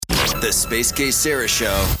The Space Case Sarah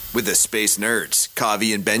Show with the Space Nerds,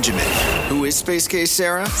 Kavi and Benjamin. Who is Space Case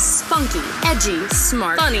Sarah? Spunky, edgy,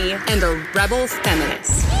 smart, funny, and a rebel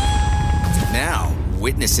feminist. Now,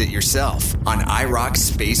 witness it yourself on iRock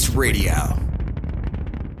Space Radio.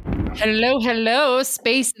 Hello,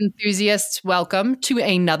 space enthusiasts. Welcome to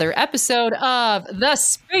another episode of the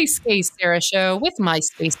Space Case Sarah Show with my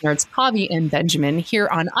space nerds, Kavi and Benjamin, here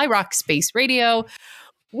on iRock Space Radio.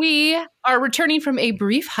 We are returning from a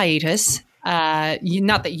brief hiatus.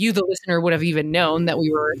 Not that you, the listener, would have even known that we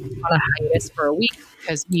were on a hiatus for a week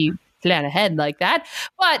because we plan ahead like that.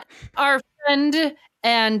 But our friend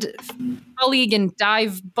and colleague and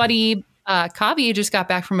dive buddy, Kavi, just got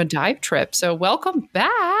back from a dive trip. So welcome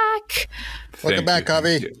back. Welcome back,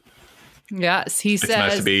 Kavi. Yes, he says. It's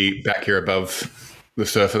nice to be back here above the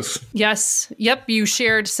surface. Yes. Yep. You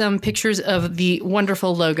shared some pictures of the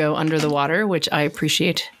wonderful logo under the water, which I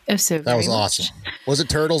appreciate so very That was much. awesome. Was it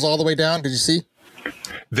turtles all the way down? Did you see?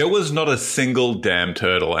 There was not a single damn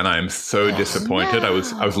turtle, and I am so disappointed. No. I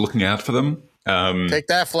was looking out for them. Take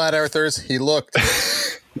that, flat earthers. He looked.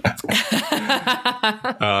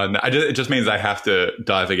 It just means I have to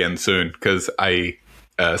dive again soon because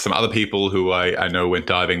some other people who I know went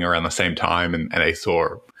diving around the same time, and they saw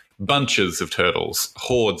bunches of turtles,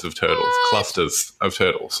 hordes of turtles, clusters of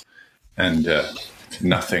turtles, and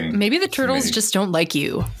nothing. Maybe the turtles me. just don't like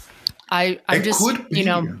you. I'm It just, could be.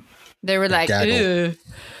 they were like, gaggle. ew,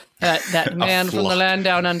 that man from the flock. land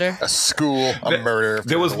down under. A school, a murder. of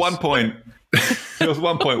There was turtles. one point. There was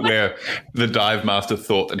one point where the dive master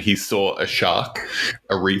thought that he saw a shark,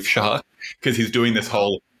 a reef shark, because he's doing this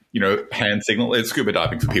whole, hand signal. It's scuba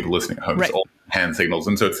diving for people listening at home. Right. It's all hand signals,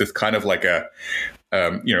 and so it's this kind of like a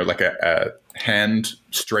hand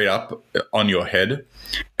straight up on your head,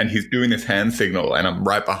 and he's doing this hand signal, and I'm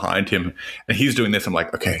right behind him, and he's doing this. I'm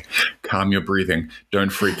like, okay, calm your breathing, don't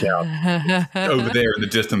freak out. Over there in the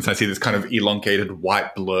distance, I see this kind of elongated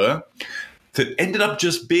white blur. So it ended up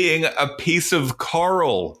just being a piece of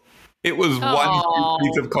coral. It was one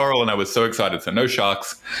piece of coral, and I was so excited. So no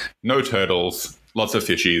sharks, no turtles, lots of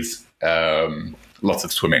fishies, lots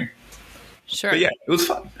of swimming. Sure. But yeah, it was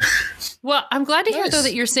fun. Well, I'm glad to hear, Nice. though,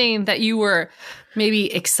 that you're saying that you were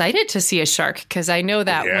maybe excited to see a shark, because I know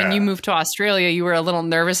that when Yeah. you moved to Australia, you were a little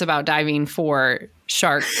nervous about diving for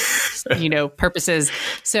shark, purposes.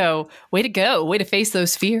 So way to go. Way to face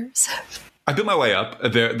those fears. I built my way up.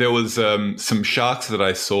 There was some sharks that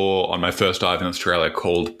I saw on my first dive in Australia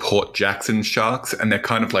called Port Jackson sharks, and they're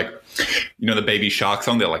kind of like, the baby shark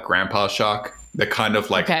song. They're like Grandpa Shark. They're kind of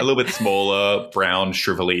like a little bit smaller, brown,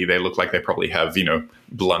 shrivelly. They look like they probably have,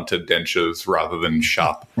 blunted dentures rather than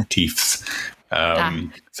sharp teeth.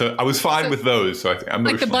 So I was fine with those. So I'm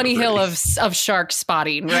Like the Bunny Hill of shark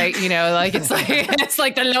spotting, right? It's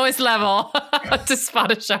like the lowest level to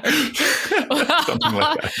spot a shark. something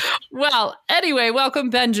like that. Well, anyway, welcome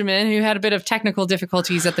Benjamin, who had a bit of technical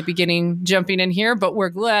difficulties at the beginning jumping in here, but we're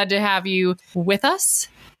glad to have you with us.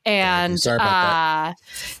 And Sorry about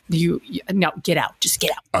you no, get out. Just get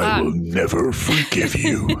out. I will never forgive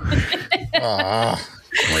you.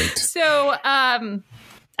 Great. So,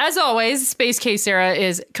 as always, Space Case Sarah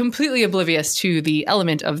is completely oblivious to the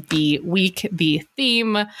element of the week, the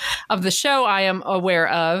theme of the show I am aware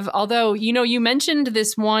of. Although, you mentioned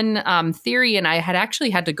this one theory, and I had actually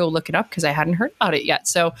had to go look it up because I hadn't heard about it yet.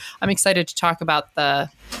 So I'm excited to talk about the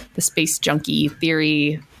space junkie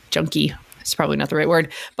theory. Junkie. It's probably not the right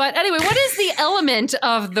word. But anyway, what is the element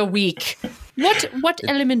of the week? What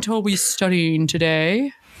element are we studying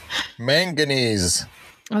today? Manganese.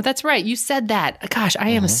 Oh, that's right. You said that. Gosh, I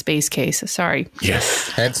am a space case. Sorry. Yes.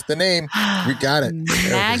 Hence the name. We got it.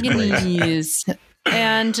 Manganese.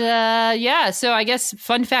 And so I guess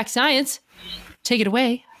fun fact science. Take it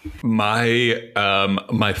away. My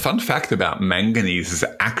fun fact about manganese is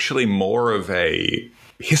actually more of a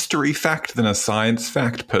history fact than a science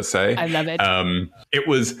fact per se. I love it. It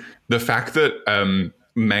was the fact that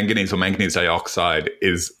manganese or manganese dioxide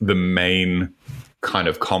is the main kind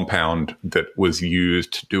of compound that was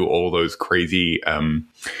used to do all those crazy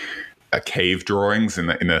cave drawings in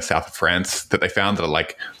the south of France that they found that are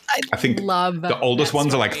like, I think love the oldest that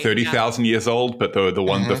ones are like story, 30,000 years old, but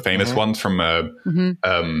the famous ones from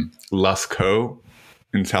Lascaux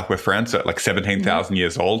in southwest France are like 17,000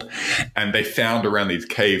 years old. And they found around these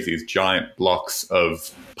caves these giant blocks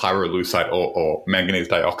of pyrolusite or manganese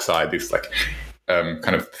dioxide, these like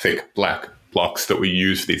kind of thick black blocks that were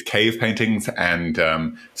used for these cave paintings. And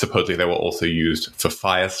supposedly they were also used for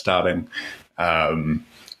fire starting.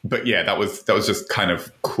 But yeah, that was just kind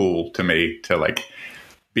of cool to me to like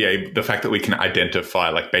the fact that we can identify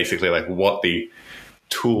like basically like what the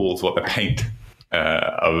tools, what the paint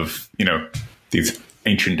of these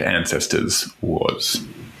ancient ancestors was.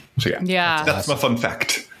 So Yeah. that's my fun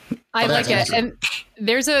fact. I like it. And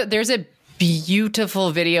there's a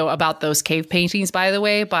beautiful video about those cave paintings, by the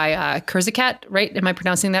way, by Kurzgesagt, right? Am I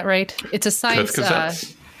pronouncing that right? It's a science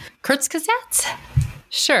Kurzgesagt?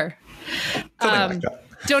 Sure. Something like that.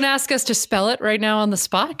 Don't ask us to spell it right now on the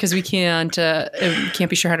spot because we can't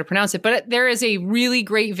be sure how to pronounce it. But there is a really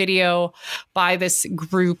great video by this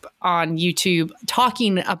group on YouTube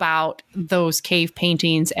talking about those cave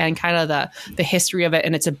paintings and kind of the history of it.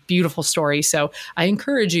 And it's a beautiful story. So I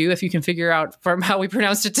encourage you, if you can figure out from how we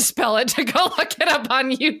pronounced it to spell it, to go look it up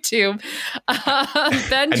on YouTube.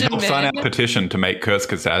 Benjamin. And help sign out a petition to make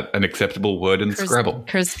Kurzgesagt an acceptable word in Scrabble.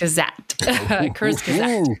 Kurzgesagt.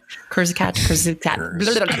 Kurzgesagt.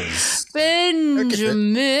 Kurzgesagt.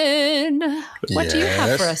 Benjamin, what do you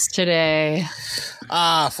have for us today?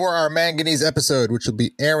 For our manganese episode, which will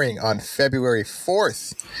be airing on February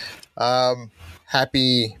 4th.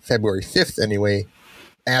 Happy February 5th, anyway.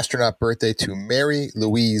 Astronaut birthday to Mary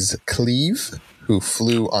Louise Cleave, who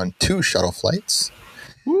flew on 2 shuttle flights.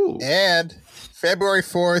 Ooh. And February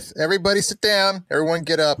 4th, everybody sit down. Everyone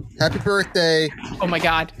get up. Happy birthday. Oh, my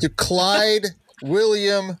God. To Clyde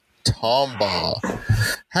William Tombaugh.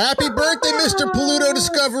 Happy birthday, Mr. Pluto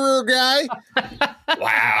Discoverer guy.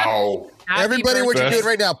 Wow. Everybody, what birthday. you're doing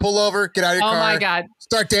right now, pull over, get out of your car. Oh, my God.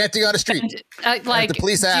 Start dancing on the street. The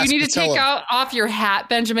police do ask, you need to tell take them. off your hat,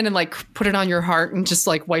 Benjamin, and put it on your heart and just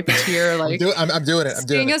wipe a tear? I'm doing it. I'm doing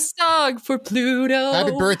Sing it. a song for Pluto.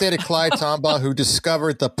 Happy birthday to Clyde Tombaugh, who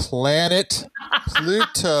discovered the planet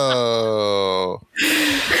Pluto.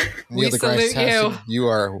 We Neil deGrasse salute Tyson, you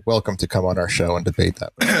are welcome to come on our show and debate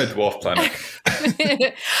that. Dwarf planet.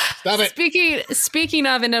 Stop it. Speaking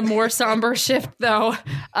of, in a more somber shift, though,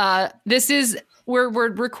 we're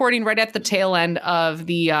recording right at the tail end of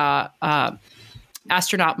the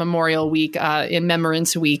Astronaut Memorial Week, in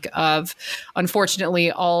Remembrance Week of,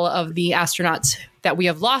 unfortunately, all of the astronauts that we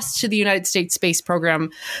have lost to the United States space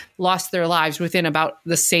program lost their lives within about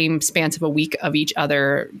the same spans of a week of each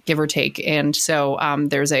other, give or take. And so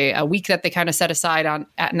there's a week that they kind of set aside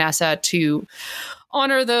at NASA to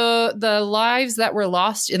honor the lives that were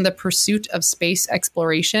lost in the pursuit of space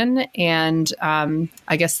exploration. And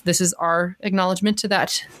I guess this is our acknowledgement to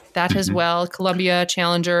that as well. Columbia,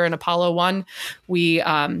 Challenger, and Apollo 1. We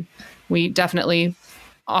definitely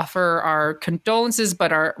offer our condolences,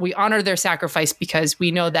 but we honor their sacrifice because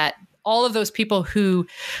we know that all of those people who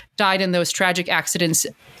died in those tragic accidents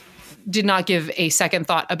did not give a second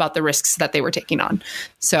thought about the risks that they were taking on.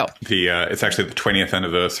 So It's actually the 20th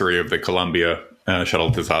anniversary of the Columbia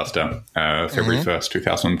shuttle disaster, February 1st,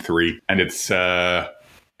 2003. And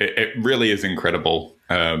it really is incredible,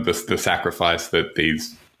 the sacrifice that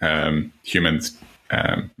these humans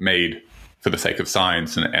made for the sake of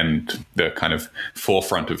science and the kind of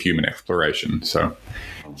forefront of human exploration. So,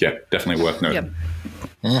 yeah, definitely worth noting.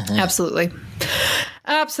 Yep.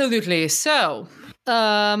 Absolutely. So,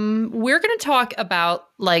 we're going to talk about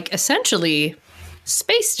essentially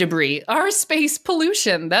space debris, our space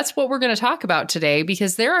pollution. That's what we're going to talk about today,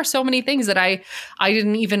 because there are so many things that I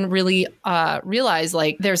didn't even really realize.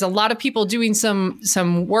 There's a lot of people doing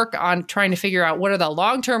some work on trying to figure out what are the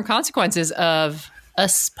long-term consequences of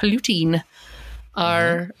us polluting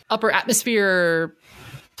our upper atmosphere,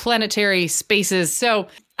 planetary spaces. So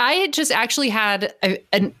I had just actually had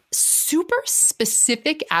a super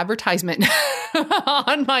specific advertisement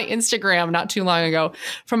on my Instagram not too long ago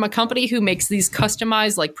from a company who makes these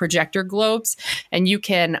customized projector globes, and you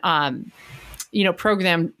can,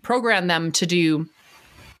 program them to do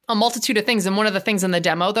a multitude of things. And one of the things in the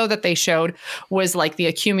demo, though, that they showed was the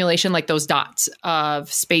accumulation, those dots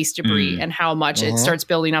of space debris and how much it starts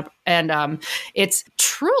building up. And it's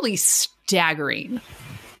truly staggering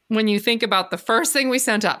when you think about the first thing we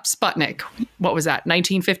sent up, Sputnik. What was that?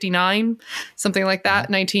 1959, something like that.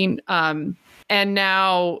 And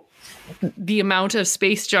now the amount of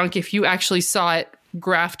space junk, if you actually saw it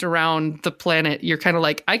graphed around the planet, you're kind of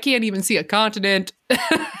I can't even see a continent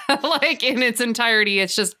in its entirety.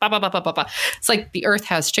 It's just bah, bah, bah, bah, bah, bah. It's the Earth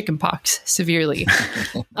has chickenpox severely.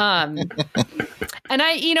 And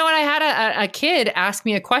I had a kid ask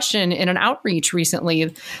me a question in an outreach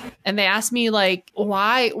recently, and they asked me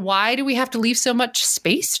why do we have to leave so much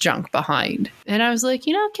space junk behind? And I was like,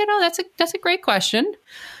 kiddo, that's a great question.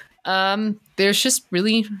 There's just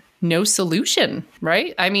really no solution,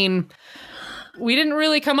 right? I mean, we didn't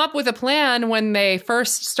really come up with a plan when they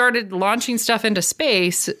first started launching stuff into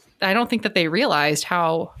space. I don't think that they realized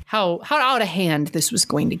how out of hand this was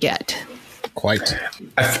going to get. Quite.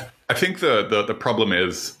 I think the problem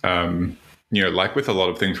is like with a lot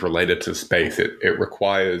of things related to space, it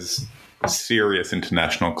requires serious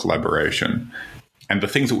international collaboration. And the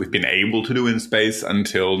things that we've been able to do in space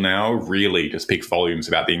until now really just speak volumes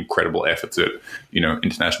about the incredible efforts that,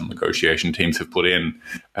 international negotiation teams have put in.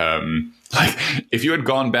 Like, if you had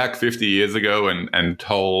gone back 50 years ago and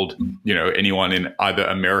told, anyone in either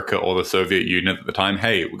America or the Soviet Union at the time,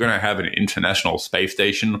 hey, we're going to have an international space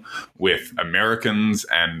station with Americans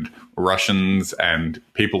and Russians and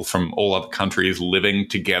people from all other countries living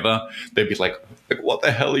together, they'd be like, what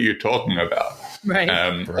the hell are you talking about? Right.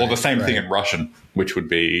 Or the same thing in Russian, which would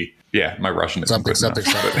be, my Russian is something.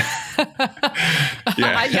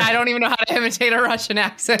 Yeah. I don't even know how to imitate a Russian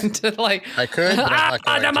accent. Like, I could, but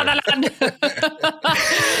I'm not going to.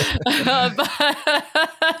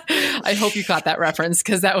 I hope you caught that reference,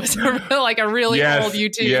 because that was like a really old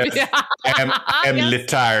YouTube. Yes. I'm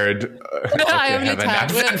retired. I am retired.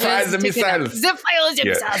 Zip files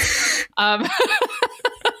himself. I'm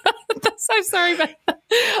sorry,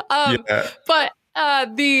 but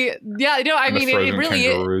it really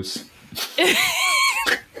is.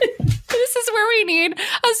 This is where we need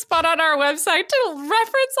a spot on our website to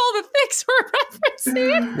reference all the things we're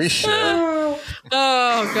referencing. We should. Oh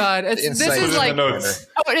God, it's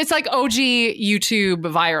like OG YouTube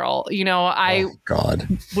viral. I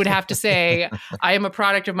would have to say I am a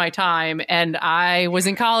product of my time, and I was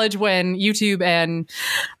in college when YouTube and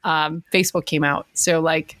Facebook came out. So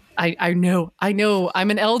like, I know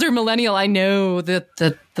I'm an elder millennial. I know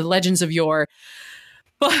the legends of yore,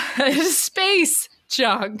 but space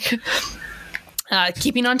junk.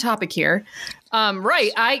 Keeping on topic here.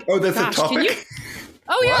 Right. That's a topic?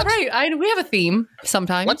 Right. We have a theme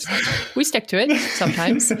sometimes. What? We stick to it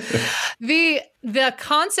sometimes. The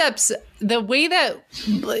concepts, the way that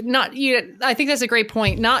I think that's a great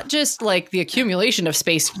point. Not just like the accumulation of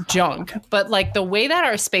space junk, but like the way that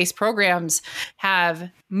our space programs have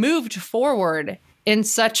moved forward in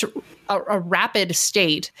such a rapid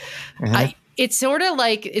state. Mm-hmm. It's sort of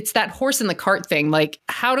like it's that horse in the cart thing. Like,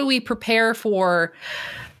 how do we prepare for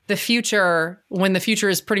the future when the future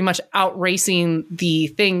is pretty much outracing the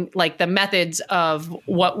thing, like the methods of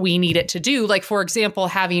what we need it to do? Like, for example,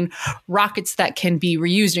 having rockets that can be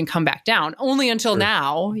reused and come back down. Only until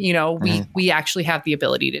now, we actually have the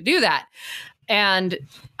ability to do that. And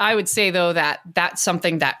I would say, though, that that's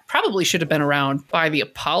something that probably should have been around by the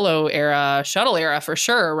Apollo era, shuttle era for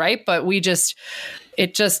sure. Right. But we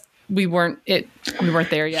weren't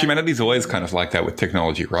there yet. Humanity's always kind of like that with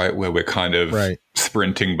technology, right? Where we're kind of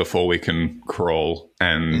sprinting before we can crawl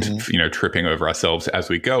and, tripping over ourselves as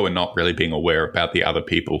we go and not really being aware about the other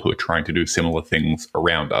people who are trying to do similar things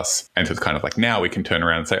around us. And so it's kind of like now we can turn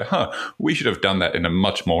around and say, we should have done that in a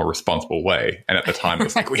much more responsible way. And at the time it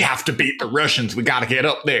was like, we have to beat the Russians. We got to get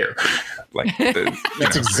up there. Like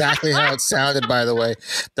That's exactly how it sounded, by the way.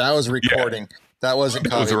 That was recording. Yeah. That wasn't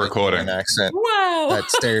it was a recording. An accent. Wow. That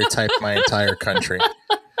stereotyped my entire country.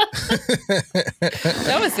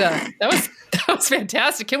 That was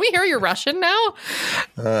fantastic. Can we hear your Russian now?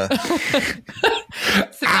 So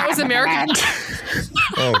that was American.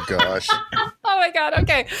 Oh gosh. Oh my God.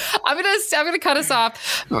 Okay. I'm gonna cut us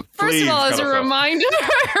off. First of all, as a reminder,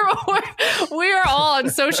 we are all on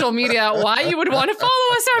social media. Why you would want to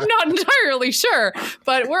follow us, I'm not entirely sure.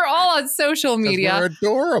 But we're all on social media. We're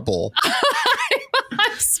adorable.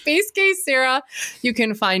 I'm Space Case Sarah. You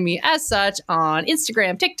can find me as such on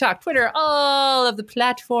Instagram, TikTok, Twitter, all of the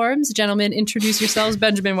platforms. Gentlemen, introduce yourselves.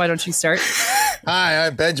 Benjamin, why don't you start? Hi,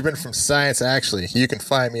 I'm Benjamin from Science Actually. You can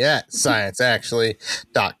find me at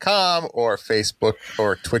scienceactually.com or Facebook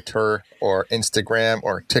or Twitter or Instagram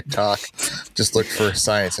or TikTok. Just look for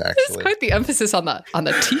Science Actually. There's quite the emphasis on the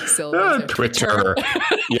T syllable. Twitter.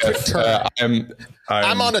 Yes, I'm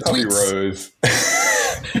on the tweets. Rose.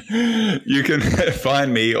 You can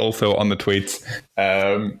find me also on the tweets.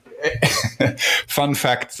 Fun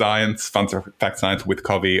Fact Science with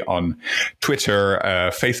Covey on Twitter,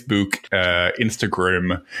 Facebook,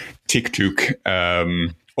 Instagram, TikTok,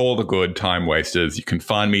 all the good time wasters. You can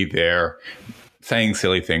find me there saying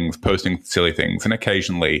silly things, posting silly things, and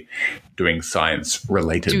occasionally doing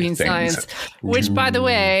science-related things. Science, which, by the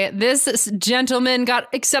way, this gentleman got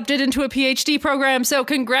accepted into a PhD program, so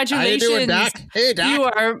congratulations. How you doing, Doc? Hey, Doc. You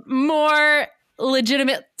are more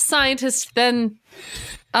legitimate scientist than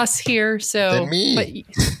us here. So, than me.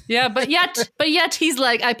 But yet he's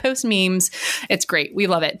like, I post memes. It's great. We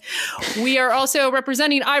love it. We are also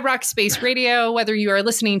representing iRock Space Radio, whether you are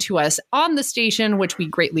listening to us on the station, which we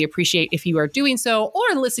greatly appreciate if you are doing so,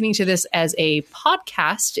 or listening to this as a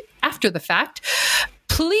podcast after the fact.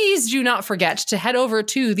 please do not forget to head over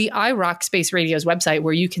to the iRock Space Radio's website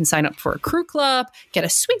where you can sign up for a crew club, get a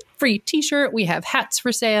sweet free t-shirt. We have hats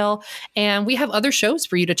for sale, and we have other shows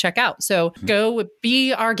for you to check out. So go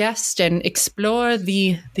be our guest and explore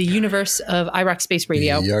the universe of iRock Space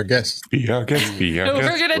Radio. Be our guest. Be our guest. Be our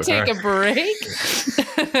guest. We're going to take a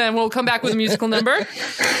break and we'll come back with a musical number.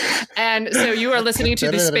 And so you are listening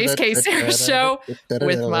to the Space Case Sarah Show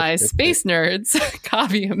with my space nerds,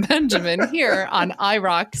 Kavi and Benjamin, here on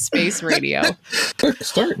iRock Space Radio.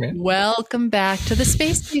 Start, man. Welcome back to the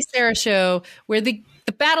Space Case Sarah Show, where the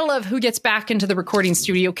battle of who gets back into the recording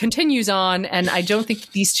studio continues on, and I don't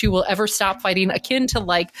think these two will ever stop fighting, akin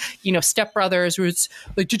to Step Brothers, where it's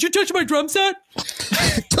like, did you touch my drum set?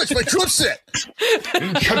 Touch my drum set!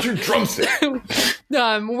 Touch your drum set!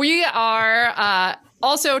 We are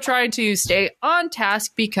also trying to stay on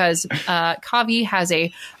task because Kavi has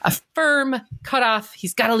a firm cutoff.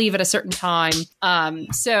 He's got to leave at a certain time.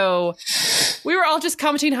 So we were all just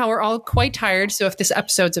commenting how we're all quite tired. So if this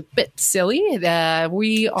episode's a bit silly,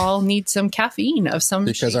 we all need some caffeine of some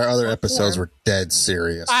because our other episodes were dead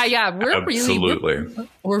serious. Yeah, we're Absolutely.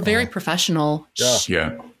 we're very professional.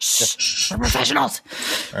 Yeah. Shh, we're professionals.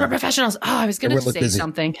 We're professionals. Oh, I was going to say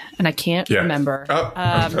something and I can't remember.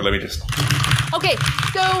 So let me just. Okay,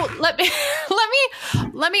 so let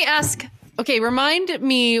me ask. Okay, remind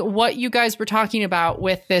me what you guys were talking about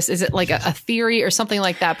with this. Is it like a theory or something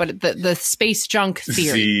like that? But the space junk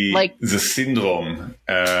theory, the syndrome.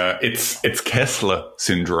 It's Kessler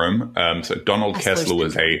syndrome. So Donald Kessler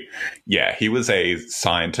was he was a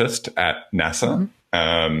scientist at NASA.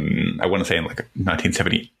 I want to say in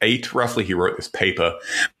 1978, roughly, he wrote this paper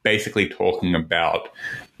basically talking about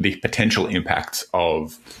the potential impacts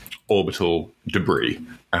of orbital debris,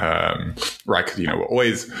 right? Because, we're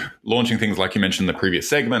always launching things like you mentioned in the previous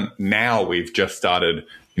segment. Now we've just started,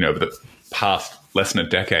 over the past less than a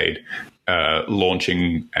decade,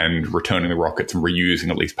 launching and returning the rockets and reusing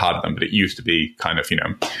at least part of them. But it used to be kind of,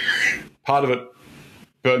 part of it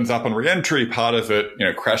burdens up on reentry, part of it,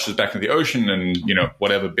 crashes back into the ocean, and,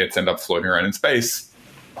 whatever bits end up floating around in space.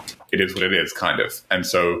 It is what it is, kind of. And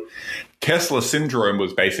so Kessler syndrome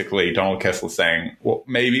was basically Donald Kessler saying, well,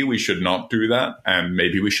 maybe we should not do that, and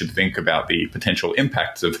maybe we should think about the potential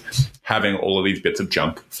impacts of having all of these bits of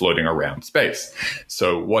junk floating around space.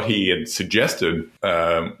 So what he had suggested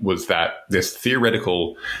was that this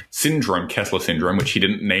theoretical syndrome, Kessler syndrome, which he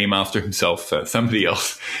didn't name after himself, somebody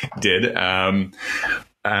else did,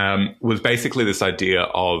 was basically this idea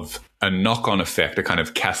of a knock-on effect, a kind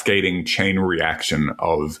of cascading chain reaction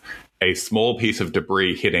of a small piece of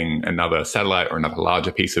debris hitting another satellite or another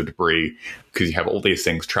larger piece of debris, because you have all these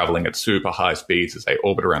things traveling at super high speeds as they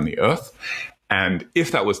orbit around the Earth. And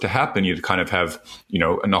if that was to happen, you'd kind of have,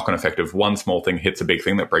 a knock-on effect of one small thing hits a big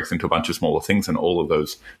thing that breaks into a bunch of smaller things, and all of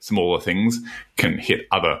those smaller things can hit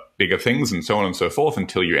other bigger things, and so on and so forth,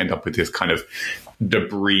 until you end up with this kind of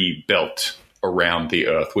debris belt around the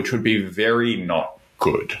Earth, which would be very not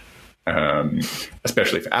good.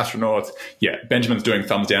 Especially for astronauts. Yeah, Benjamin's doing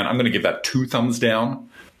thumbs down. I'm going to give that 2 thumbs down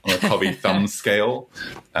on a Kavi thumb scale.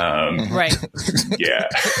 Right. Yeah.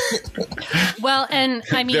 Well, and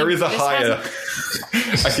I mean, there is a higher.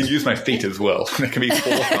 I can use my feet as well. There can be 4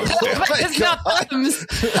 thumbs down. It's not thumbs.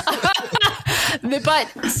 But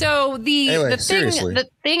so the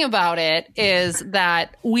thing about it is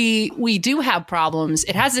that we do have problems.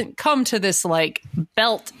 It hasn't come to this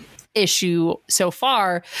belt issue so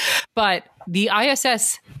far, but the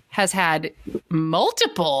ISS has had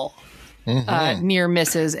multiple near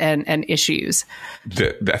misses and issues.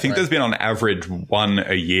 I think there's been on average 1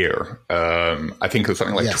 a year. I think it was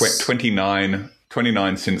something like 29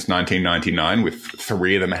 since 1999, with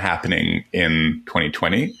 3 of them happening in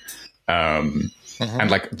 2020. And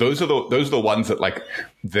those are the ones that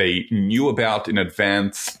they knew about in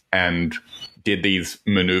advance and did these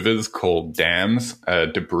maneuvers called DAMs,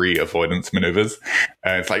 debris avoidance maneuvers.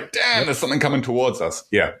 It's like, damn, there's something coming towards us.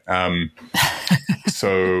 Yeah.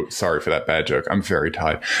 So sorry for that bad joke. I'm very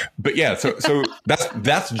tired. But yeah, so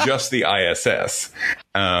that's just the ISS.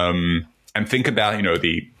 And think about,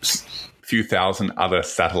 the few thousand other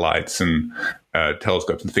satellites and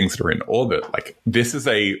telescopes and things that are in orbit. This is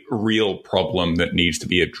a real problem that needs to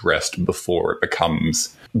be addressed before it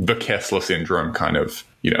becomes the Kessler syndrome kind of,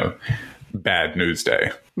 bad news day.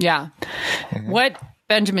 Yeah. What,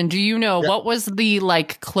 Benjamin, do you know what was the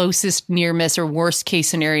closest near miss or worst case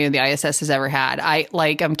scenario the ISS has ever had?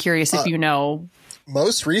 I'm curious if you know.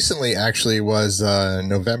 Most recently actually was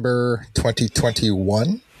November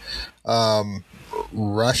 2021.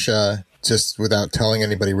 Russia, just without telling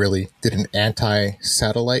anybody really, did an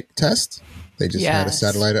anti-satellite test. They just had a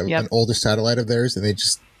satellite, an older satellite of theirs, and they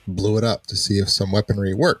just blew it up to see if some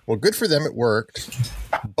weaponry worked. Well, good for them, it worked,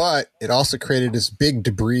 but it also created this big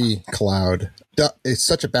debris cloud. It's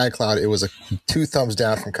such a bad cloud. It was 2 thumbs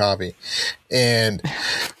down from Kavi, and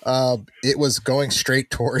it was going straight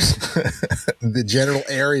towards the general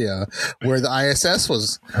area where the ISS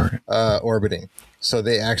was orbiting. So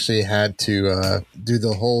they actually had to do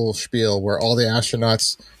the whole spiel where all the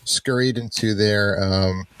astronauts scurried into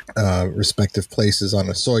their respective places on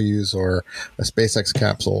a Soyuz or a SpaceX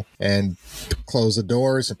capsule and closed the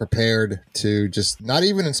doors and prepared to just, not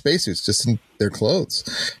even in spacesuits, just in their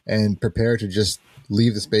clothes, and prepare to just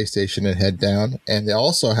leave the space station and head down. And they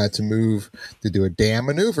also had to do a dam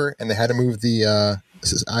maneuver, and they had to move the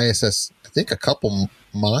ISS, I think, a couple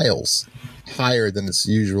miles higher than its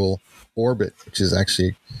usual orbit, which is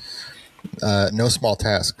actually no small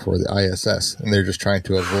task for the ISS. And they're just trying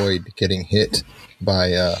to avoid getting hit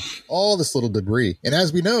by all this little debris. And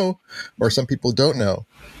as we know, or some people don't know,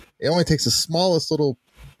 it only takes the smallest little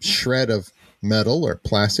shred of metal or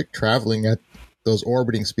plastic traveling at those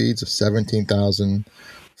orbiting speeds of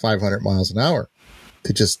 17,500 miles an hour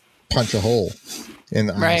to just punch a hole in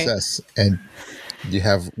the ISS. And you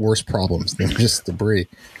have worse problems than just debris.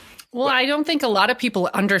 Well, I don't think a lot of people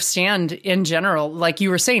understand in general, like you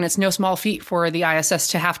were saying, it's no small feat for the ISS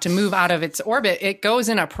to have to move out of its orbit. It goes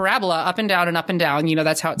in a parabola up and down and up and down. You know,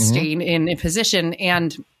 that's how it's staying in a position.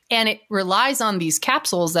 And it relies on these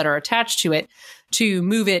capsules that are attached to it to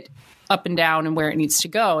move it up and down and where it needs to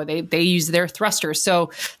go. They use their thrusters.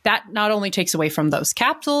 So that not only takes away from those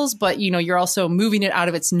capsules, but, you know, you're also moving it out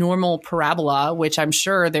of its normal parabola, which I'm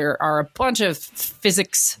sure there are a bunch of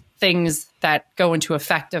physics things that go into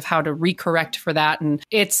effect of how to recorrect for that. And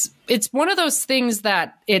it's one of those things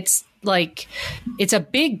that it's like, it's a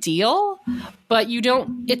big deal, but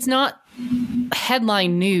it's not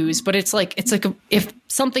headline news, but it's like if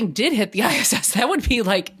something did hit the ISS, that would be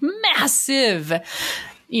like massive,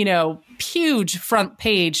 you know, huge front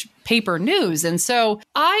page paper news. And so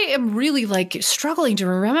I am really like struggling to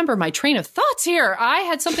remember my train of thoughts here. I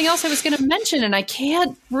had something else I was going to mention and I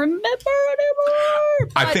can't remember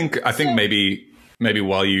anymore. I think maybe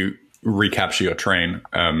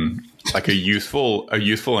useful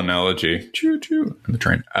analogy, choo-choo, the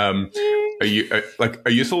train.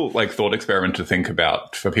 A useful like thought experiment to think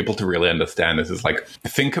about for people to really understand this is like,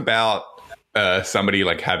 think about somebody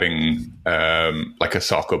like having like a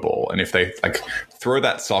soccer ball, and if they like throw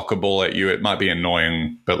that soccer ball at you, it might be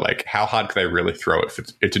annoying, but like how hard could they really throw it for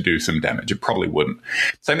it to do some damage? It probably wouldn't.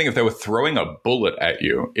 Same thing if they were throwing a bullet at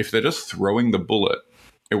you. If they're just throwing the bullet,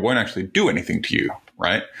 it won't actually do anything to you,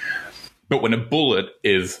 right? But when a bullet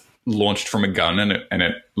is launched from a gun and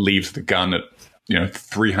it leaves the gun at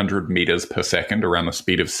 300 meters per second around the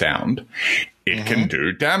speed of sound, it can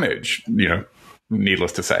do damage,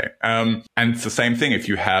 needless to say. And it's the same thing if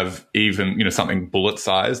you have even, something bullet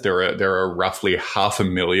sized. There are roughly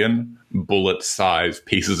 500,000 bullet sized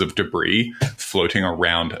pieces of debris floating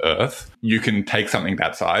around Earth. You can take something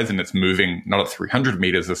that size and it's moving not at 300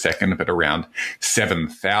 meters a second, but around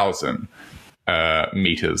 7,000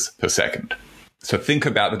 meters per second. So think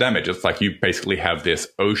about the damage. It's like you basically have this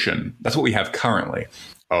ocean. That's what we have currently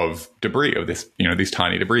of debris, of this, these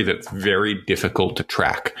tiny debris that's very difficult to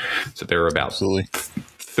track. So there are about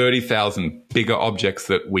 30,000 bigger objects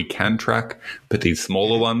that we can track, but these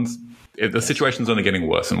smaller ones, the situation's only getting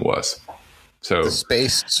worse and worse. So the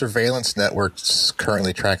Space Surveillance Network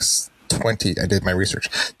currently tracks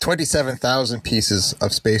 27,000 pieces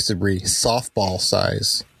of space debris, softball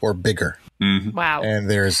size or bigger. Mm-hmm. Wow. And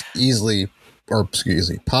there's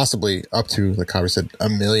possibly up to, like Kavi said,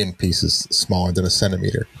 1 million pieces smaller than a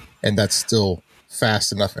centimeter. And that's still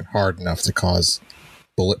fast enough and hard enough to cause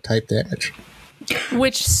bullet type damage.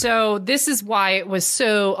 So this is why it was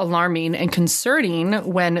so alarming and concerning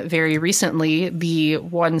when very recently the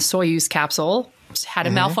one Soyuz capsule had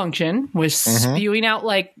a malfunction, was spewing out,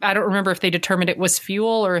 like, I don't remember if they determined it was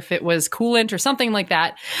fuel or if it was coolant or something like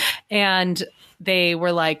that. And they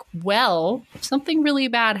were like, well, something really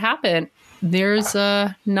bad happened. There's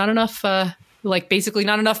not enough, basically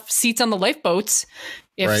not enough seats on the lifeboats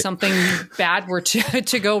if something bad were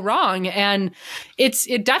to go wrong. And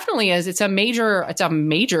it definitely is. It's a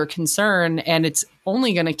major concern, and it's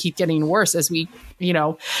only going to keep getting worse as we,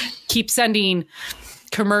 keep sending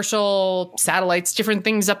commercial satellites, different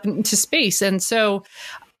things up into space. And so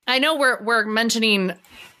I know we're mentioning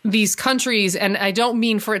these countries, and I don't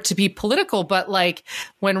mean for it to be political, but like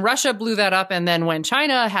when Russia blew that up, and then when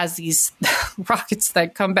China has these rockets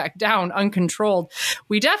that come back down uncontrolled,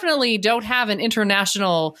 we definitely don't have an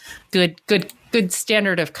international good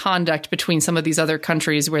standard of conduct between some of these other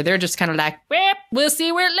countries where they're just kind of like, we'll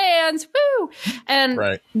see where it lands. Woo!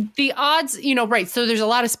 And the odds, right. So there's a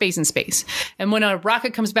lot of space in space. And when a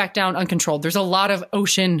rocket comes back down uncontrolled, there's a lot of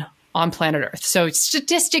ocean on planet Earth. So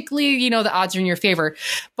statistically, the odds are in your favor.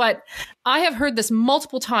 But I have heard this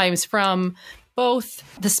multiple times from both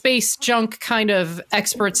the space junk kind of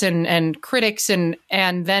experts and critics, and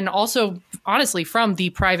then also, honestly, from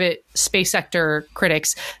the private space sector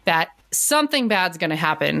critics, that something bad's going to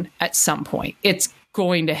happen at some point. It's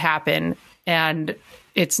going to happen, and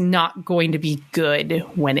it's not going to be good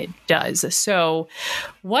when it does. So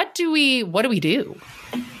what do we do?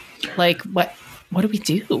 Like, what do we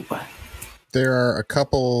do? There are a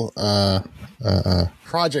couple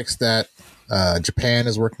projects that Japan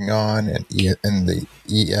is working on, and the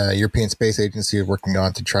European Space Agency is working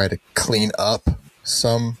on to try to clean up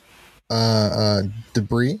some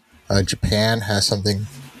debris. Japan has something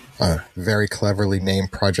very cleverly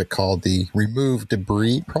named project called the Remove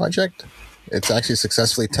Debris Project. It's actually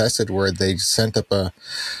successfully tested, where they sent up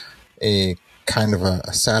a kind of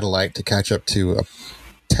a satellite to catch up to a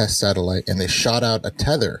test satellite, and they shot out a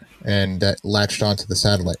tether and that latched onto the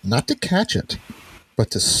satellite, not to catch it, but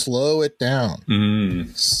to slow it down,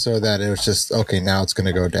 so that it was just, okay, now it's going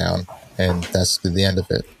to go down, and that's the end of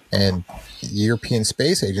it. And the European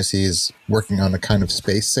Space Agency is working on a kind of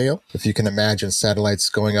space sail. If you can imagine satellites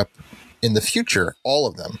going up in the future, all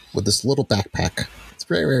of them, with this little backpack. It's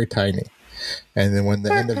very, very tiny. And then when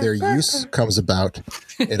the end of their use comes about,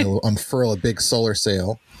 it'll unfurl a big solar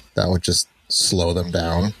sail that would just slow them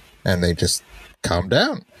down, and they just calm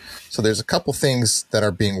down. So there's a couple things that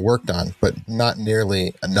are being worked on, but not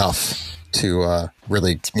nearly enough to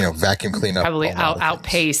really, vacuum clean up. Probably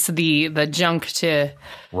outpace the junk to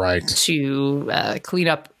clean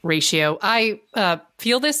up ratio. I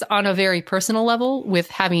feel this on a very personal level with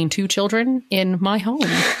having 2 children in my home.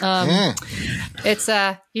 It's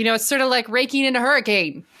it's sort of like raking in a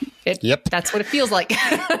hurricane. That's what it feels like.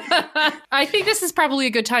 I think this is probably a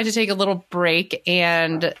good time to take a little break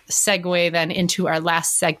and segue then into our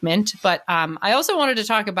last segment. But I also wanted to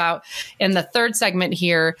talk about, in the third segment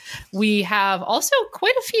here, we have also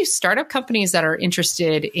quite a few startup companies that are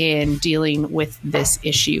interested in dealing with this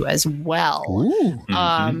issue as well.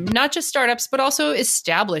 Not just startups, but also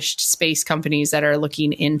established space companies that are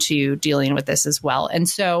looking into dealing with this as well. And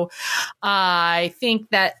so I think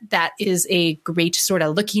that is a great sort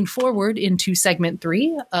of looking forward into segment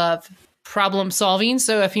 3 of problem solving.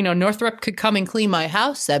 So if Northrop could come and clean my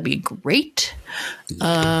house, that'd be great.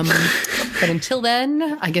 But until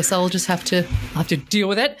then, I guess I'll just have to deal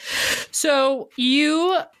with it. So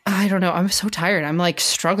I don't know, I'm so tired. I'm like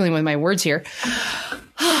struggling with my words here.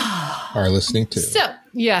 Are listening to. So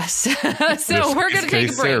yes. So we're going to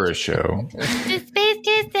take a break. Sarah Show. The Space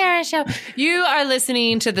Case Sarah Show. You are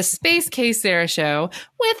listening to the Space Case Sarah Show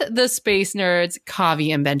with the Space Nerds,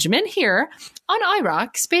 Kavi and Benjamin, here on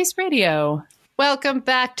iRock Space Radio. Welcome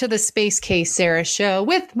back to the Space Case Sarah Show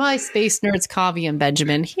with my Space Nerds, Kavi and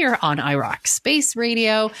Benjamin, here on iRock Space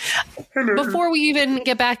Radio. Hello. Before we even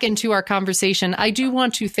get back into our conversation, I do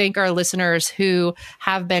want to thank our listeners who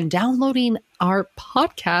have been downloading our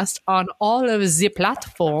podcast on all of the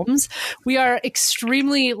platforms. We are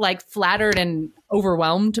extremely flattered and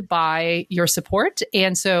overwhelmed by your support.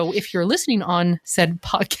 And so if you're listening on said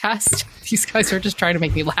podcast, these guys are just trying to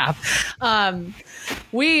make me laugh.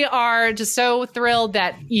 We are just so thrilled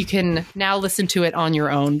that you can now listen to it on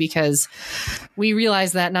your own, because we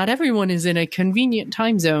realize that not everyone is in a convenient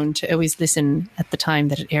time zone to always listen at the time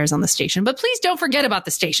that it airs on the station. But please don't forget about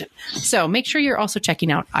the station. So make sure you're also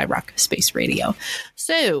checking out iRock Space Radio.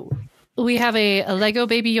 So we have a Lego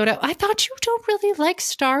Baby Yoda. I thought you don't really like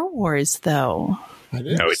Star Wars, though. I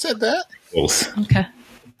didn't know. Said that. Okay.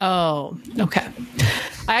 Oh, okay.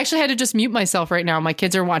 I actually had to just mute myself right now. My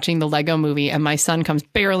kids are watching the Lego movie, and my son comes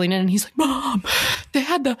barreling in, and he's like, "Mom, they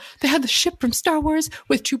had the ship from Star Wars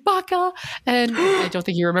with Chewbacca," and I don't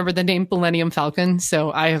think you remember the name Millennium Falcon.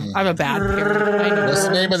 So I'm a bad parent. What's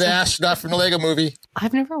the name of the astronaut from the Lego movie?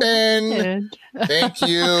 I've never Ben. Thank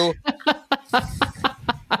you.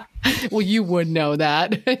 Well, you would know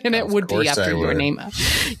that, and it would be after your name.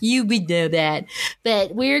 You would know that.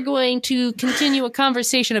 But we're going to continue a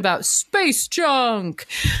conversation about space junk.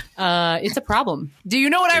 It's a problem. Do you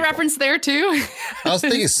know what I referenced there, too? I was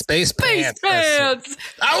thinking space pants. Space pants.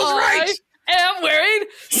 I was right. am wearing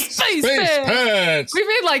space pants. We've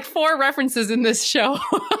made like 4 references in this show.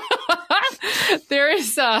 There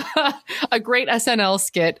is a great SNL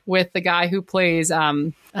skit with the guy who plays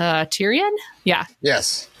Tyrion. Yeah.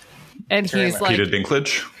 Yes. And he's like Peter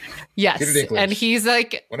Dinklage. Yes. Peter Dinklage. And he's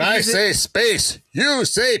like, when I say space, you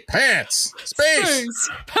say pants. Space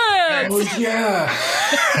pants. Oh, yeah.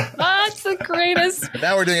 That's the greatest.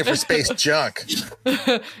 Now we're doing it for space junk.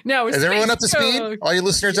 No, is everyone up to speed? All you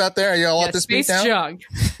listeners out there, are you all up to speed now? Space junk.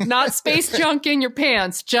 Not space junk in your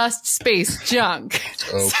pants, just space junk.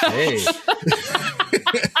 Okay.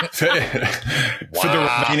 For the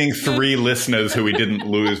remaining 3 listeners who we didn't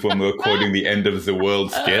lose when we were quoting the end of the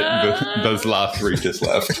world skit, those last 3 just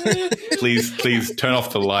left. Please turn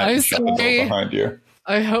off the light and shut the door behind you.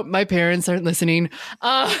 I hope my parents aren't listening.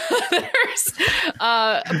 There's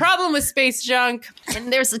a problem with space junk,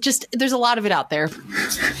 and there's a lot of it out there.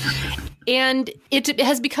 And it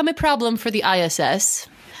has become a problem for the ISS.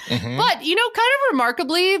 Mm-hmm. But, kind of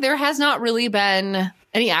remarkably, there has not really been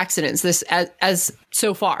any accidents as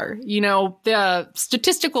so far. The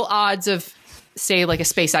statistical odds of, say, like a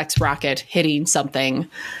SpaceX rocket hitting something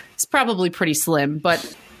is probably pretty slim,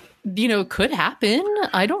 but could happen.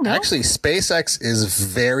 I don't know. Actually, SpaceX is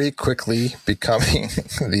very quickly becoming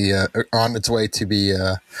on its way to be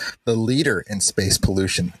the leader in space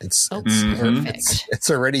pollution. It's perfect.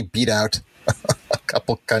 It's already beat out a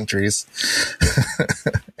couple countries.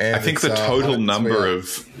 I think the total number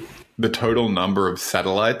of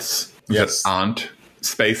satellites that aren't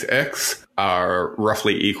SpaceX are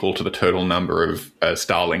roughly equal to the total number of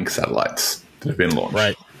Starlink satellites that have been launched.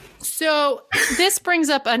 Right. So this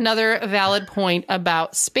brings up another valid point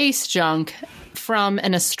about space junk from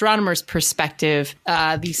an astronomer's perspective.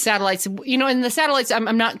 These satellites, and the satellites,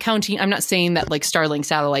 I'm not saying that like Starlink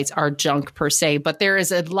satellites are junk per se, but there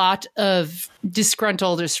is a lot of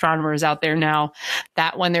disgruntled astronomers out there now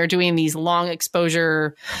that when they're doing these long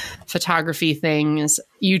exposure photography things,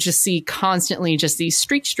 you just see constantly just these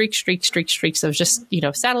streaks of just,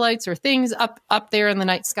 satellites or things up there in the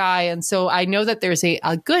night sky. And so I know that there's a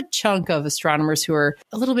good chunk of astronomers who are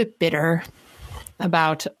a little bit bitter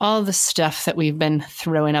about all the stuff that we've been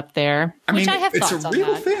throwing up there. I mean, I have thoughts on that. It's a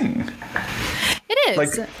real thing. It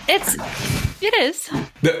is. It is.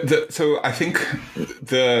 So I think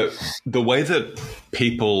the way that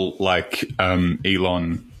people like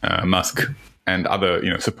Elon Musk and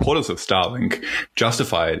other supporters of Starlink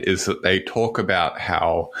justify it is that they talk about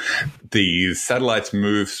how these satellites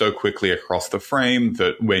move so quickly across the frame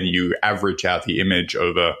that when you average out the image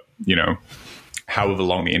over however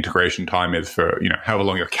long the integration time is for, however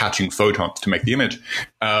long you're catching photons to make the image,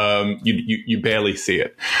 you barely see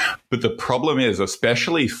it. But the problem is,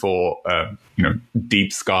 especially for,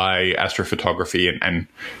 deep sky astrophotography and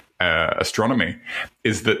astronomy,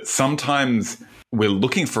 is that sometimes we're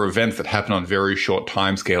looking for events that happen on very short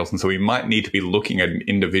timescales. And so we might need to be looking at an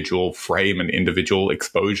individual frame, an individual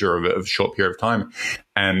exposure of a short period of time,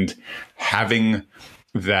 and having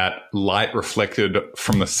that light reflected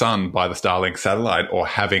from the sun by the Starlink satellite, or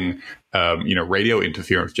having radio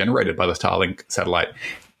interference generated by the Starlink satellite,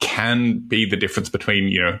 can be the difference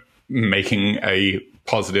between making a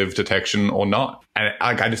positive detection or not. And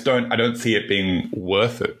I don't see it being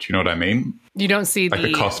worth it. Do you know what I mean? You don't see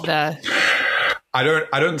the cost. I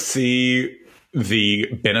don't see the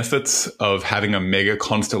benefits of having a mega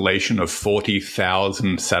constellation of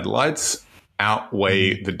 40,000 satellites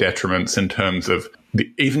outweigh the detriments in terms of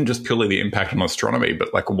even just purely the impact on astronomy.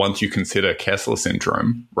 But like once you consider Kessler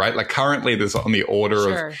syndrome, right? Like currently there's on the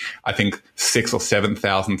order of, I think, 6,000 or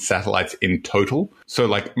 7,000 satellites in total. So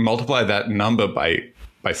like multiply that number by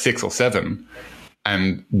 6 or 7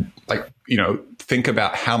 and think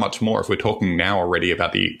about how much more, if we're talking now already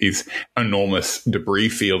about these enormous debris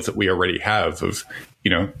fields that we already have of,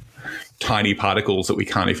 tiny particles that we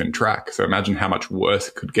can't even track. So imagine how much worse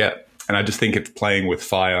it could get. And I just think it's playing with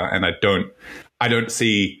fire, and I don't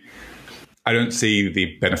see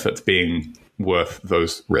the benefits being worth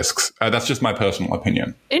those risks. That's just my personal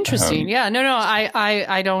opinion. Interesting. Yeah. No.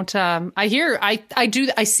 I don't.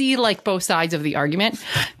 I see like both sides of the argument,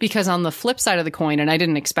 because on the flip side of the coin, and I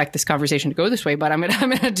didn't expect this conversation to go this way, but I'm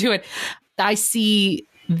gonna do it. I see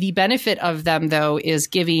the benefit of them, though, is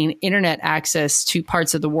giving internet access to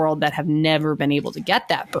parts of the world that have never been able to get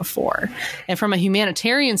that before. And from a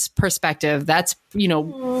humanitarian's perspective, that's,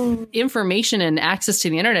 information and access to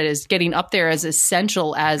the internet is getting up there as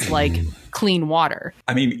essential as like clean water.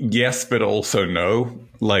 I mean, yes, but also no.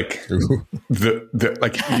 Like you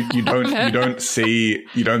don't see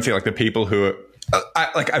like the people who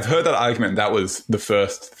I've heard that argument. That was the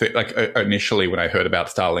first thing. Like initially when I heard about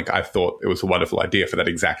Starlink, I thought it was a wonderful idea for that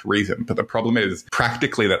exact reason. But the problem is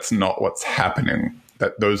practically that's not what's happening.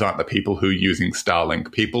 That those aren't the people who are using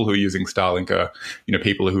Starlink. People who are using Starlink are,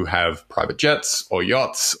 people who have private jets or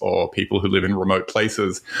yachts or people who live in remote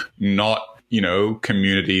places, not,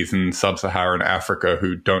 communities in sub-Saharan Africa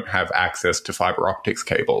who don't have access to fiber optics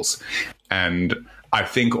cables. And I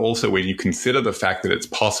think also when you consider the fact that it's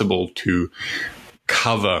possible to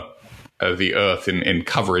cover the Earth in a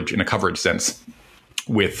coverage sense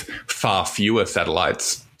with far fewer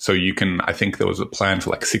satellites. So you can, I think there was a plan for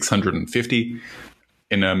like 650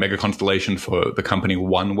 in a mega constellation for the company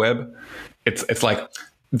OneWeb. It's like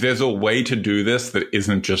there's a way to do this that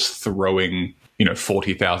isn't just throwing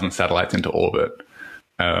 40,000 satellites into orbit,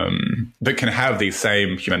 that can have these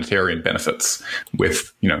same humanitarian benefits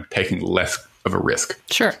with taking less of a risk.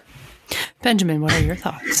 Sure. Benjamin, what are your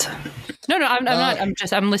thoughts? No, I'm not.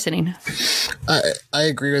 I'm listening. I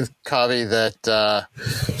agree with Kavi that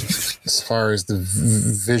as far as the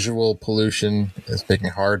visual pollution is making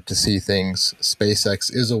it hard to see things,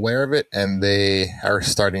 SpaceX is aware of it, and they are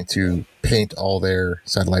starting to paint all their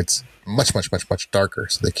satellites much, much, much, much darker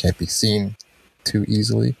so they can't be seen too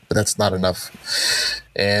easily. But that's not enough.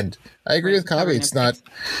 And I agree with Kavi. It's not.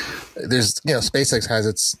 There's SpaceX has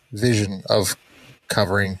its vision of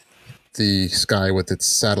covering the sky with its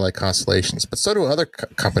satellite constellations, but so do other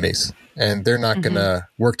companies, and they're not going to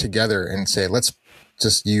work together and say, let's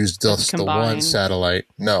just use just the one satellite.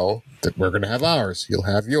 No, that we're going to have ours. You'll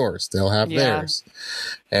have yours. They'll have theirs.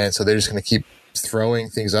 And so they're just going to keep throwing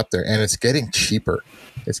things up there, and it's getting cheaper.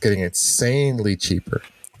 It's getting insanely cheaper,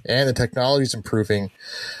 and the technology is improving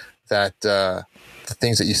that the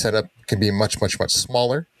things that you set up can be much, much, much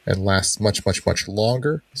smaller and last much, much, much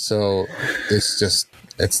longer. So it's just,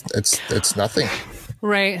 it's nothing.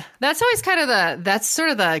 Right. That's always kind of that's sort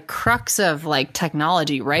of the crux of like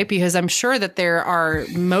technology, right? Because I'm sure that there are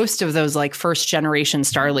most of those like first generation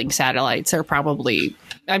Starlink satellites are probably,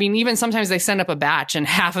 even sometimes they send up a batch and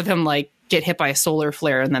half of them like get hit by a solar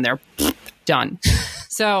flare and then they're done.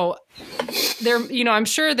 So there, I'm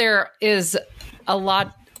sure there is a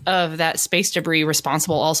lot of that space debris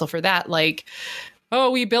responsible also for that. Like, oh,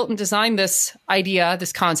 we built and designed this idea,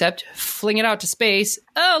 this concept, fling it out to space.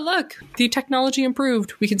 Oh, look, the technology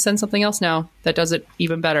improved. We can send something else now that does it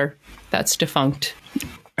even better. That's defunct.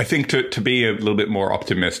 I think to be a little bit more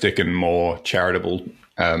optimistic and more charitable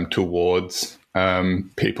towards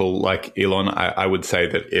people like Elon, I would say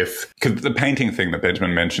that because the painting thing that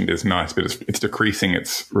Benjamin mentioned is nice, but it's decreasing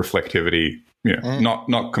its reflectivity,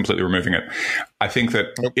 not completely removing it. I think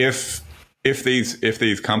that if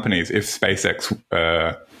these companies, if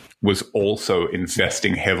SpaceX was also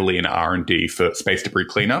investing heavily in R&D for space debris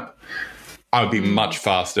cleanup, I would be much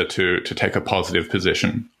faster to take a positive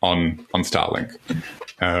position on Starlink.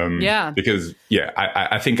 Because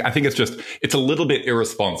I think it's a little bit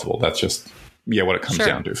irresponsible. That's just what it comes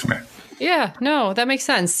down to for me. Yeah, no, that makes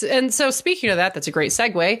sense. And so speaking of that, that's a great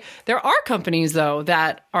segue. There are companies though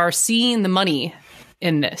that are seeing the money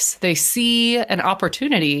in this. They see an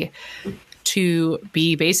opportunity to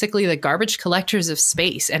be basically the garbage collectors of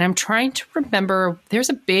space. And I'm trying to remember, there's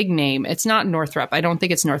a big name. It's not Northrop. I don't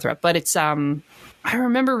think it's Northrop, but it's, I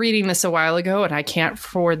remember reading this a while ago and I can't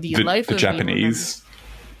for the life of me Japanese,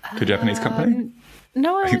 the Japanese company?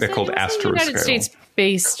 No, I think they're called Astroscale. United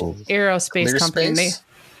States-based aerospace company.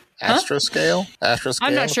 Astroscale? Astroscale?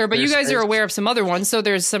 I'm not sure, but you guys are aware of some other ones. So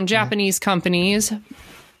there's some Japanese companies.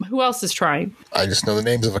 Who else is trying? I just know the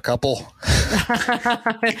names of a couple.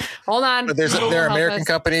 Hold on. But there are American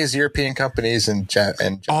companies, European companies, and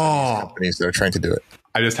Japanese companies that are trying to do it.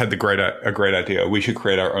 I just had a great idea. We should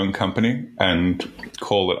create our own company and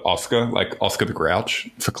call it Oscar, like Oscar the Grouch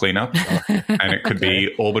for cleanup. And it could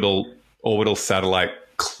be orbital satellite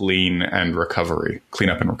cleanup and recovery.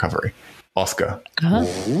 Oscar.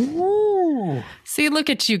 Ooh. See, look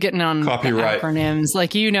at you getting on copyright acronyms.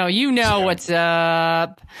 Like, what's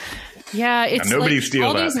up. Yeah, it's nobody like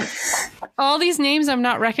steal that. All these names I'm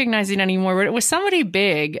not recognizing anymore, but it was somebody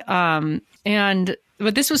big.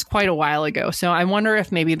 But this was quite a while ago. So I wonder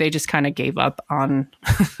if maybe they just kind of gave up on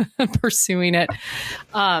pursuing it.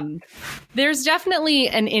 There's definitely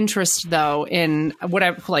an interest, though, in what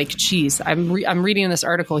I'm reading this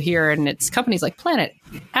article here, and it's companies like Planet,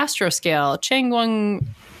 Astroscale, Changwon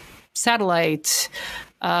Satellite,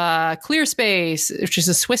 ClearSpace, which is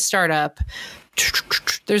a Swiss startup.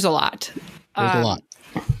 There's a lot.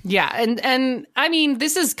 Yeah. And I mean,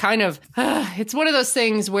 this is kind of, it's one of those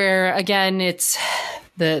things where, again,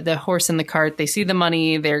 the horse in the cart. They see the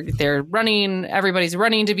money. They're running. Everybody's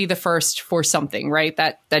running to be the first for something, right?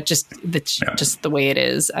 That's just the way it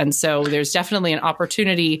is. And so there's definitely an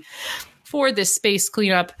opportunity for this space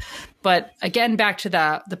cleanup. But again, back to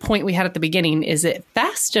the point we had at the beginning, is it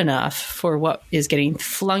fast enough for what is getting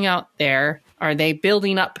flung out there? Are they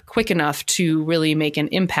building up quick enough to really make an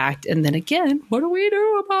impact? And then again, what do we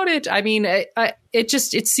do about it? I mean,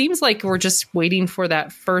 it seems like we're just waiting for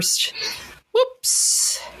that first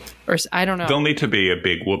whoops. Or I don't know. There'll need to be a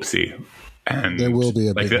big whoopsie. And there will be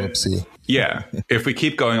a big whoopsie. Yeah. If we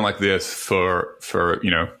keep going like this for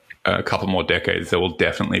a couple more decades, there will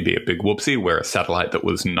definitely be a big whoopsie where a satellite that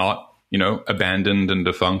was not abandoned and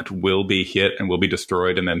defunct will be hit and will be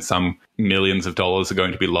destroyed, and then some millions of dollars are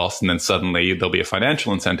going to be lost, and then suddenly there'll be a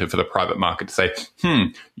financial incentive for the private market to say,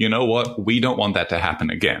 you know what, we don't want that to happen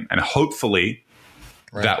again. And hopefully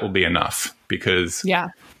that will be enough, because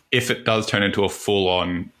if it does turn into a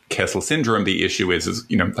full-on Kessel syndrome, the issue is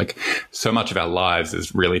like so much of our lives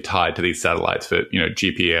is really tied to these satellites for,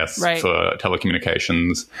 GPS, for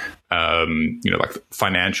telecommunications, like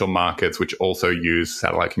financial markets, which also use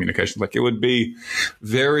satellite communications. Like, it would be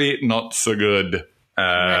very not so good.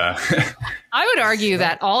 I would argue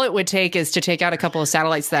that all it would take is to take out a couple of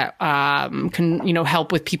satellites that can,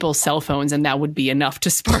 help with people's cell phones, and that would be enough to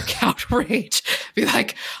spark outrage. Be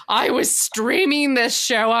like, I was streaming this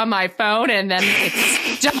show on my phone and then it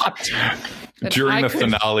stopped. During the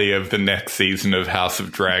finale of the next season of House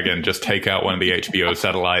of Dragon, just take out one of the HBO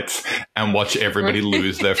satellites and watch everybody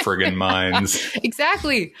lose their friggin' minds.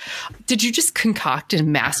 Exactly. Did you just concoct a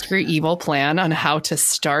master evil plan on how to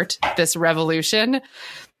start this revolution?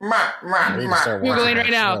 Googling right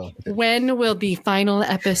now. When will the final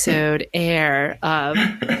episode air?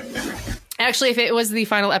 Actually, if it was the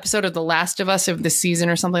final episode of The Last of Us of the season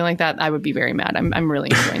or something like that, I would be very mad. I'm really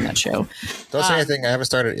enjoying that show. Don't say anything. I haven't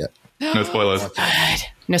started it yet. No spoilers.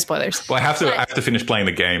 No spoilers. Well, I have to finish playing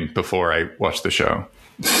the game before I watch the show.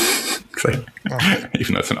 Even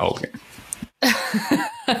though it's an old game.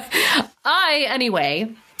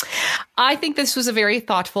 I think this was a very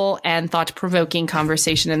thoughtful and thought-provoking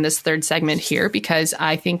conversation in this third segment here, because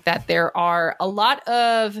I think that there are a lot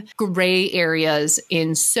of gray areas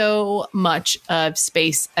in so much of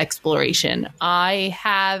space exploration. I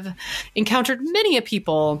have encountered many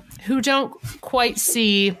people who don't quite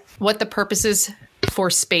see what the purpose is for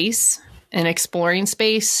space and exploring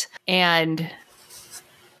space. And,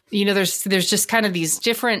 there's just kind of these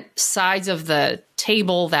different sides of the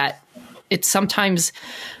table that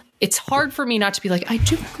it's hard for me not to be like, I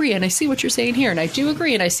do agree, and I see what you're saying here, and I do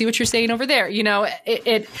agree, and I see what you're saying over there.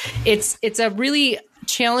 It's a really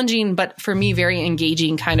challenging, but for me, very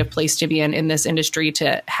engaging kind of place to be in this industry,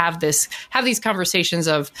 to have these conversations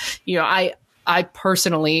of, I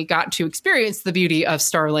personally got to experience the beauty of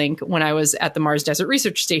Starlink when I was at the Mars Desert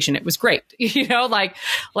Research Station. It was great,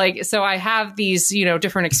 so I have these,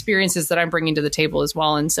 different experiences that I'm bringing to the table as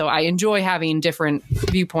well. And so I enjoy having different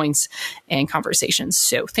viewpoints and conversations.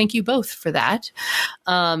 So thank you both for that.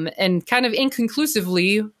 And kind of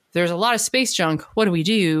inconclusively, there's a lot of space junk. What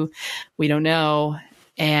do? We don't know.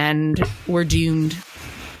 And we're doomed,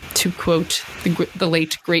 to quote the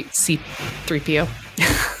late, great C-3PO.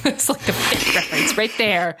 It's like the big reference right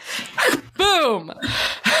there. Boom.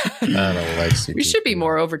 I don't like C-3PO. We should be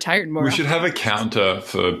more overtired more. We should have a counter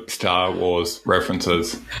for Star Wars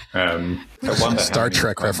references. Star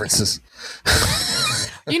Trek references.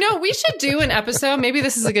 We should do an episode. Maybe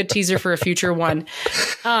this is a good teaser for a future one.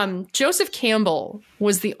 Joseph Campbell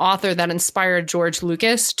was the author that inspired George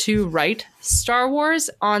Lucas to write Star Wars,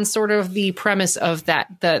 on sort of the premise of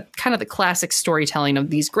the kind of the classic storytelling of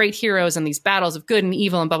these great heroes and these battles of good and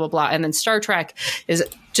evil and blah, blah, blah. And then Star Trek is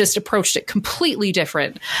just approached it completely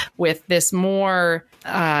different with this more,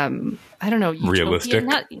 I don't know, realistic.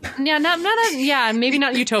 Maybe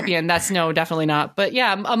not utopian. Definitely not. But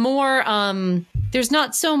yeah, a more, there's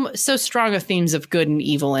not so strong of themes of good and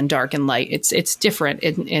evil and dark and light. It's different,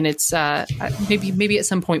 and it's maybe at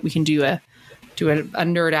some point we can do a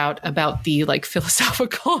nerd out about the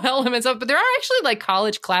philosophical elements of. But there are actually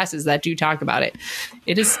college classes that do talk about it.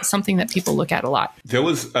 It is something that people look at a lot. There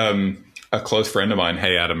was a close friend of mine,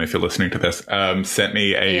 hey Adam, if you're listening to this, sent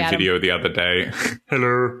me a video the other day.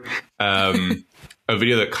 Hello. A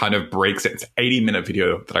video that kind of breaks it. It's an 80-minute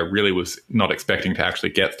video that I really was not expecting to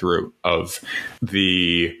actually get through, of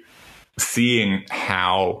seeing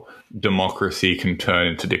how democracy can turn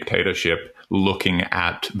into dictatorship, looking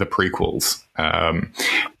at the prequels.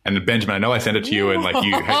 And Benjamin, I know I sent it to you, and like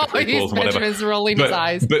you hate the prequels and whatever. Benjamin's rolling his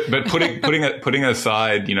eyes. But putting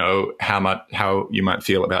aside, how you might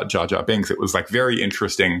feel about Jar Jar Binks, it was like very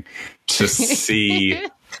interesting to see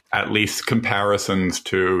at least comparisons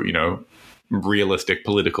to realistic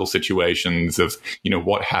political situations of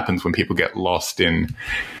what happens when people get lost in.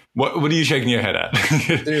 What are you shaking your head at?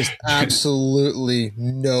 There's absolutely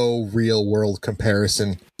no real world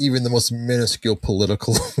comparison, even the most minuscule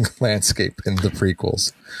political landscape in the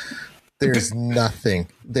prequels. There's nothing.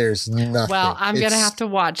 Well, I'm going to have to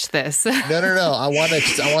watch this. No. I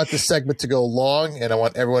want this segment to go long, and I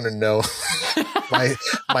want everyone to know my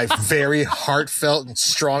very heartfelt and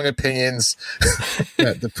strong opinions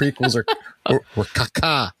that the prequels were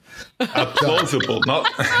caca. Plausible, not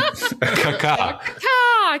caca.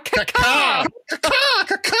 Caca.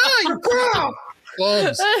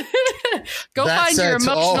 Go find your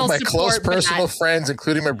emotional all my support. close personal friends,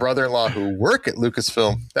 including my brother-in-law who work at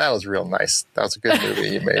Lucasfilm. That was real nice. That was a good movie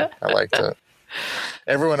you made. I liked it.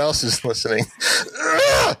 Everyone else is listening.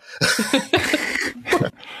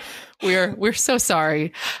 We're so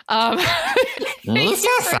sorry. We're so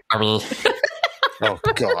sorry. Oh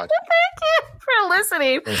God. For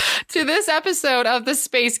listening to this episode of the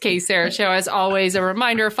Space Case Sarah Show. As always, a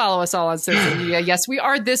reminder, follow us all on social media. Yes, we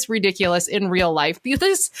are this ridiculous in real life.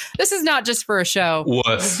 This is not just for a show.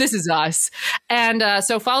 What? This is us. And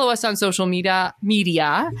so follow us on social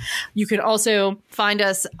media. You can also find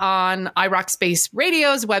us on iRock Space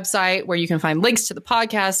Radio's website, where you can find links to the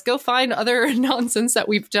podcast. Go find other nonsense that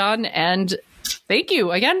we've done, and thank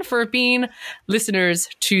you again for being listeners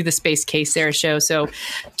to the Space Case Sarah Show. So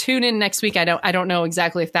tune in next week. I don't know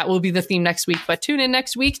exactly if that will be the theme next week, but tune in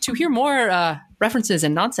next week to hear more references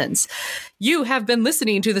and nonsense. You have been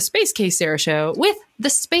listening to the Space Case Sarah Show with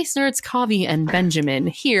the Space Nerds Kavi and Benjamin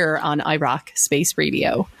here on iRock Space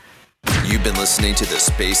Radio. You've been listening to the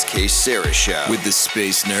Space Case Sarah Show with the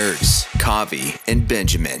Space Nerds, Kavi and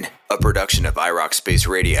Benjamin, a production of iRock Space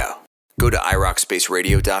Radio. Go to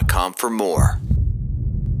iRockSpaceRadio.com for more.